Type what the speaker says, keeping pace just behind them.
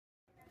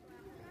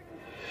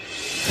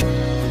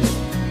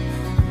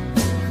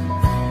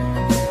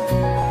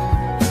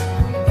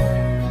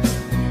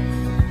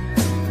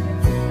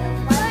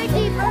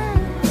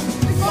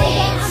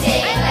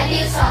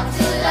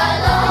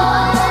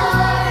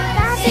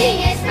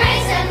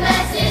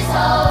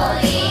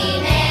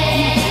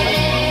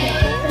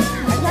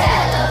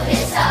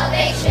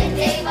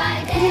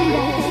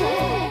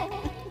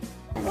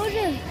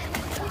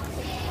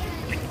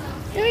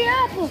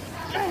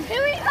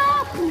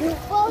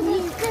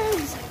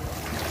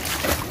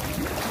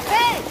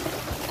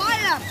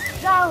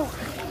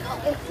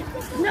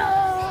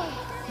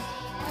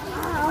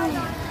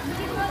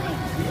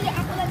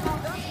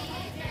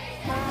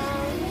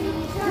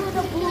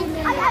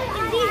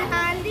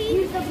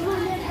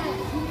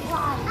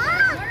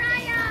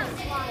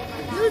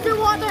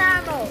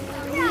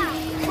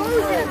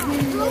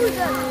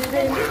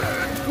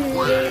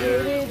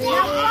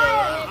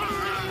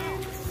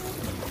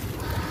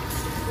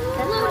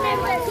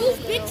Who's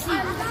Dixie?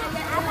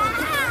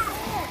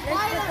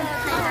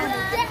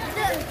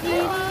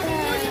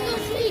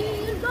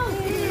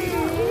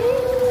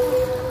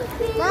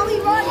 Mommy,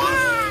 run!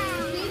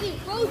 Baby,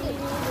 frozen.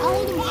 I'll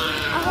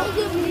hold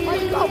him. Let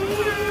him go.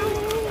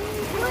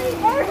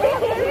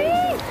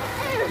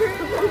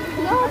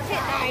 No,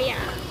 Arya.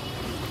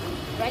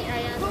 Right,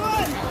 Arya?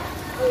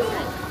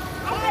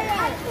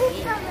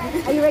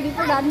 Are you ready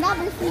for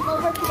another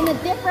sleepover in a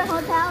different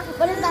hotel?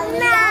 What is that?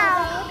 No!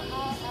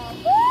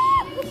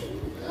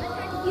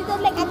 You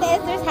look like at the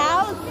Esther's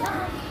house.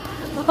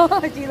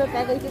 Oh, she looked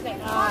at it. She's like,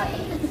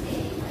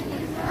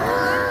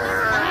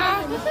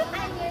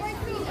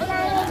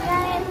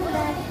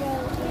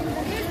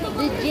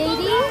 The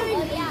JD?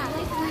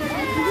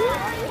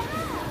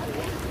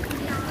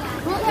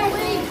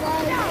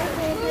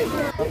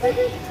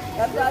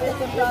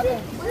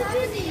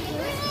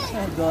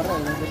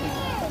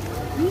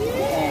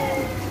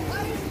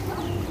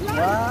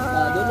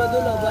 Wow, dulu.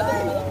 Buat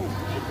dulu.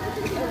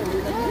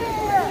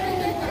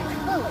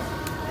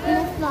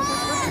 Let's go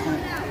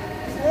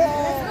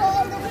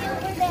all the way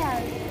over there.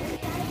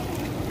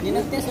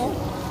 Dinagtes, oh.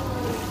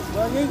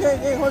 Hold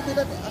ate. Hold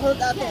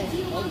ate.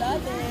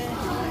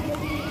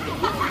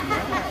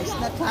 It's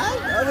not high.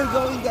 Oh, we're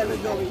going there.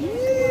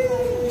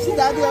 Si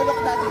Daddy, look,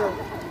 Daddy.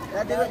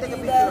 Daddy will take a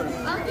picture.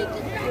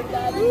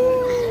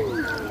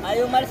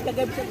 Ayaw malas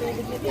kagabi sa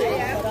tubig nito.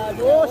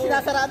 Oo,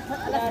 sinasarado.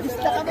 Alas 10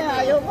 na kami,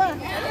 ayaw pa.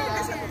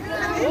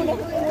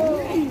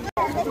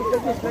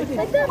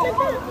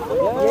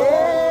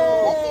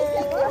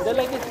 They're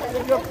like this.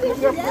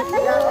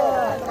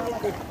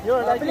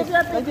 You're like this.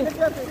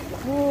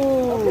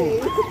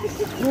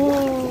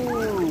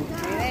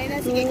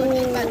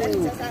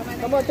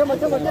 Come on.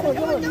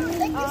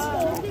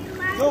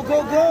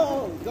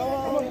 Go.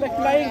 Like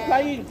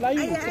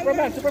flying.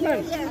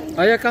 Superman.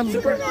 Aya, come.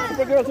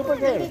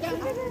 Supergirl.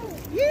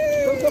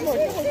 Go, come on.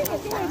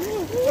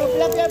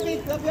 Clap your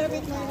feet. Clap your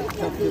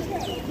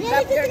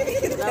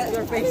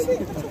face.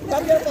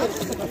 Clap your feet.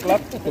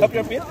 Clap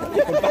your feet.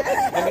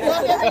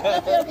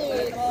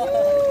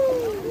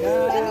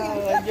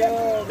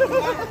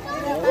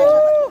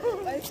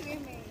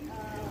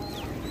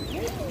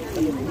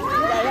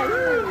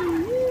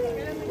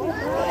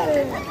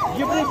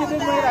 You breathe,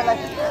 Moira.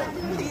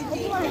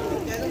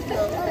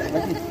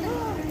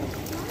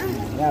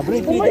 Yeah,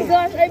 breathe. Oh my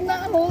gosh, I'm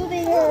not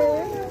holding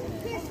her.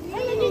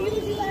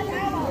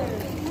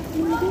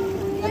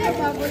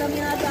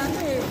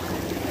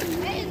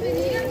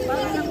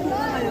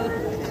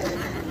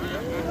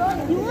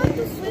 You want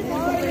to swim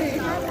over?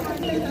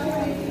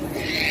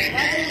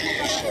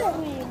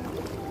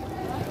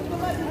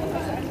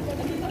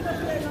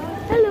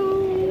 Hello.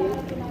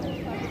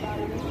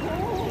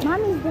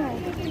 Mommy's there.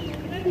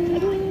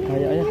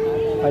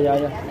 Aya.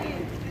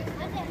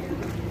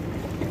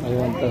 I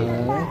want to.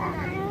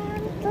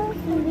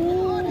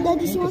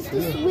 Daddy wants to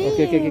swim.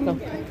 Okay, come.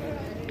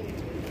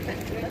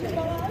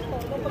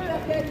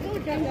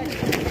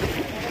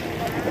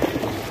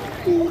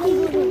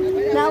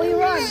 Now we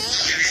run.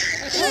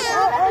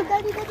 Oh,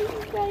 Daddy,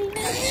 she's crying.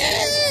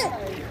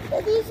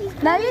 Daddy, she's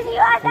crying. Now you see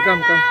what?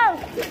 Come.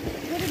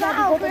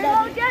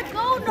 No, just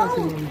go, no.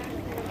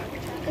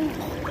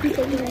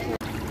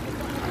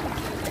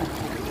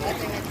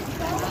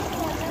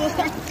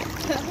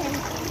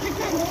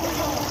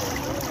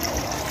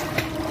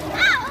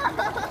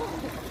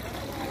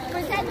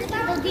 Pretend to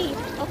go deep,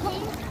 okay?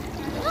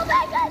 Oh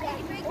my God!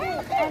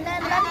 And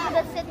then let's do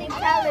the sitting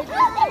challenge.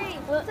 3,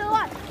 2,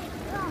 1.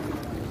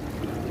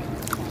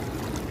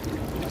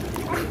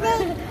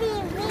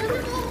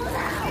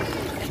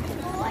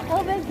 Oh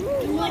my God!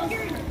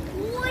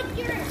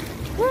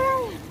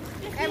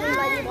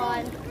 Everybody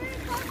won.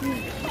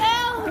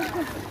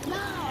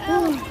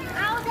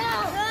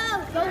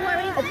 Don't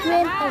worry. A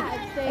swim.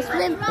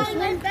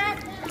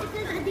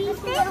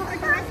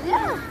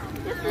 Yeah.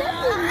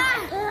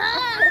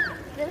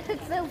 This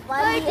looks so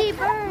funny.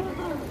 Bird.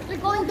 We're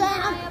going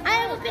down. I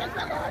have a big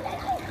one.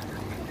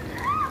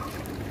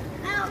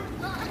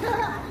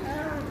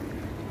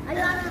 I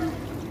got him.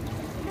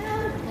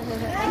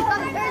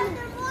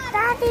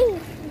 Daddy.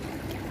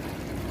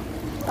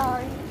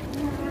 Sorry.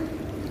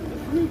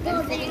 You're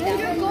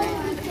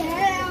going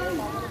down.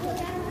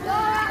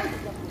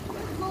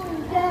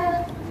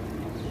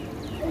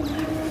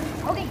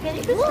 Okay, get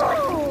it.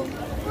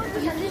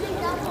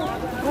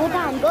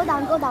 Go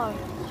down.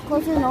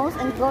 Close your nose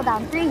and go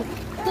down. 3, 2,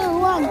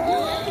 1.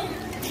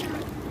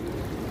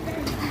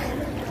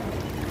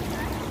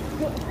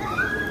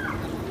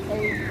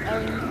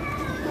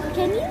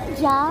 Can you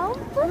jump?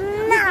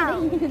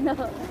 No.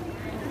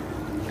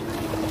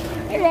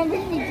 Remember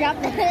you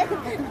jumped.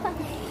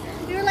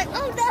 You were like,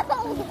 oh no.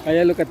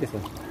 Aya, look at this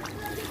one.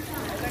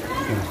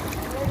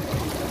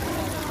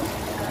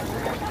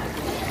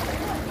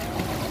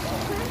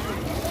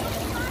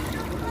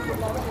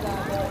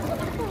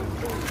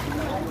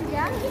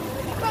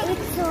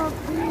 It's so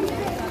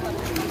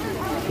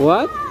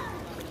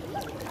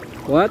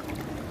What?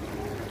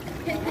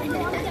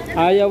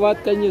 Aya,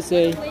 what can you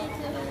say?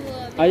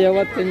 Aya,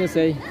 what can you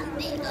say?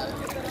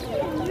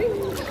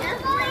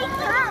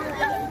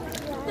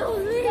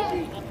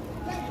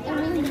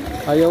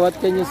 Aya, what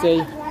can you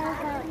say?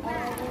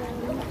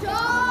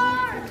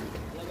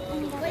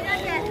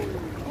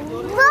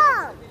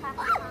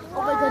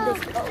 Oh my goodness.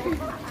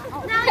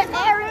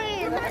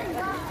 Erin!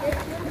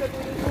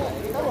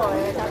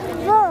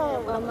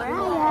 Whoa!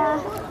 Mariah!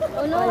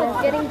 Oh no,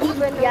 it's getting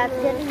deeper. Yeah,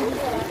 it's getting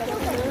deeper.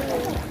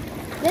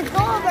 Let's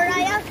go,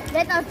 Mariah!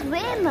 Let us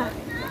swim!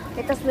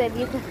 Let us swim.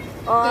 You can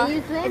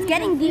you swim? It's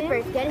getting deeper.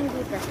 It's getting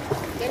deeper.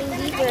 It's getting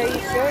deeper. Are you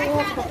sure you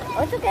have to?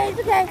 Oh, it's okay. It's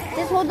okay.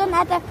 Just hold on,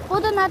 Ate.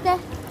 Hold on, Ate.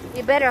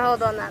 You better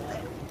hold on, Ate.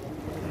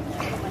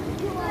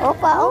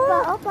 Opa, opa,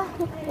 opa.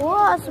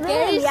 Whoa,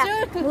 swim. Yeah.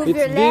 Move It's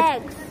your deep.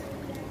 legs.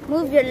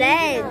 Move your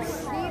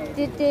legs.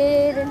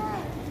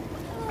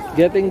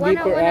 Getting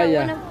deeper,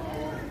 Aya.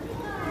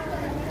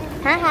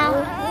 Haha.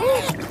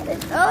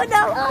 Oh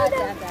no. Oh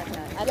no.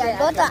 Yeah,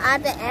 go to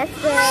Ate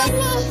Esther.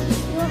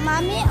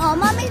 Mommy? Oh,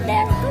 mommy's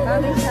there.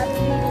 Mommy's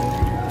happy.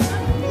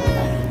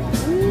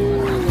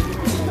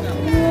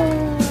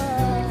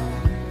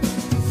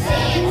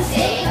 Sing,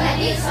 sing a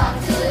new song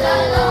to the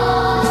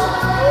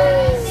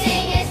Lord.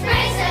 Sing His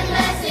praise and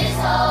bless His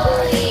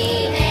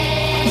holy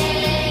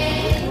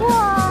name.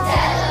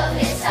 Tell of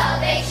His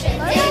salvation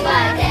day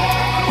by day.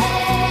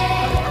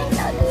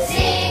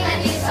 Sing a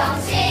new song,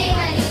 sing a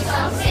new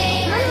song,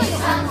 sing a new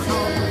song to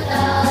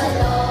the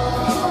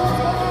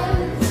Lord.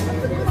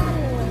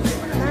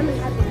 Mommy's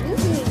happy.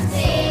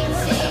 Sing,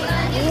 sing a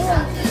new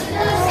song to the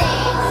Lord.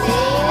 Sing a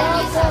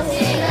new song,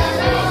 sing a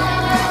praise and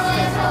bless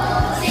His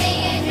holy.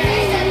 Sing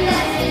praise and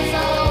bless His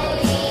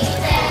holy.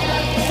 Tell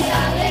of His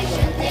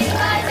salvation day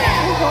by day.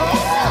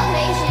 His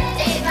salvation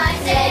day by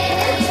day.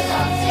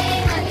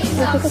 Sing a new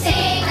song,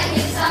 sing a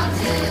new song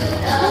to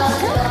the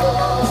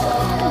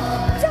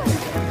Lord.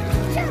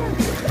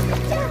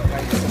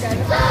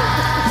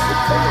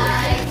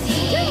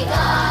 Mighty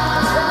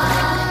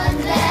God,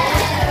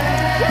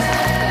 let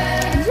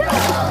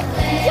earth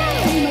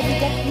proclaim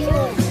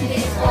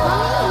His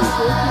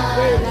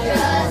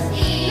wondrous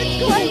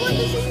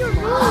deeds.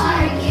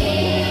 Our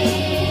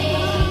King,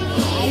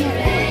 He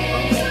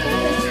reigns.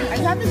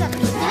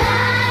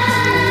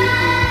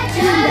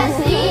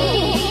 Majesty,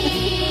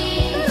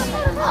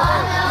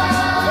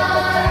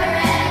 honor,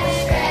 and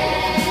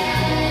strength.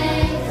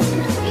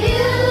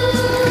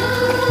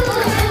 Beauty,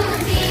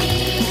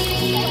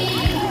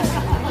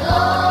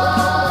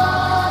 glory.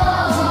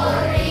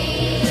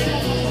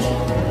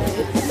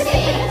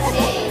 Sing,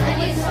 sing a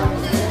new song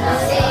to the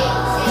sing,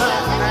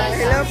 sing a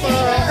new song,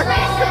 sing His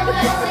praise and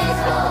bless His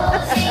holy.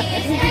 Sing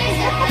His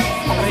praise and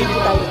bless His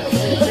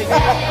holy.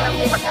 Tell of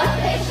His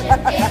salvation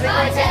day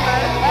by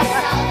day. His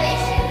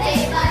salvation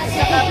day by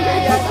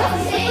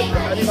day. Sing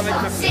a new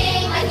song,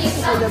 sing a new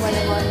song to the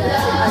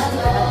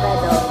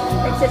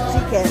Lord. Except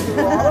chicken.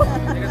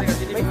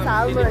 May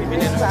salmon.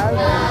 May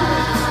salmon.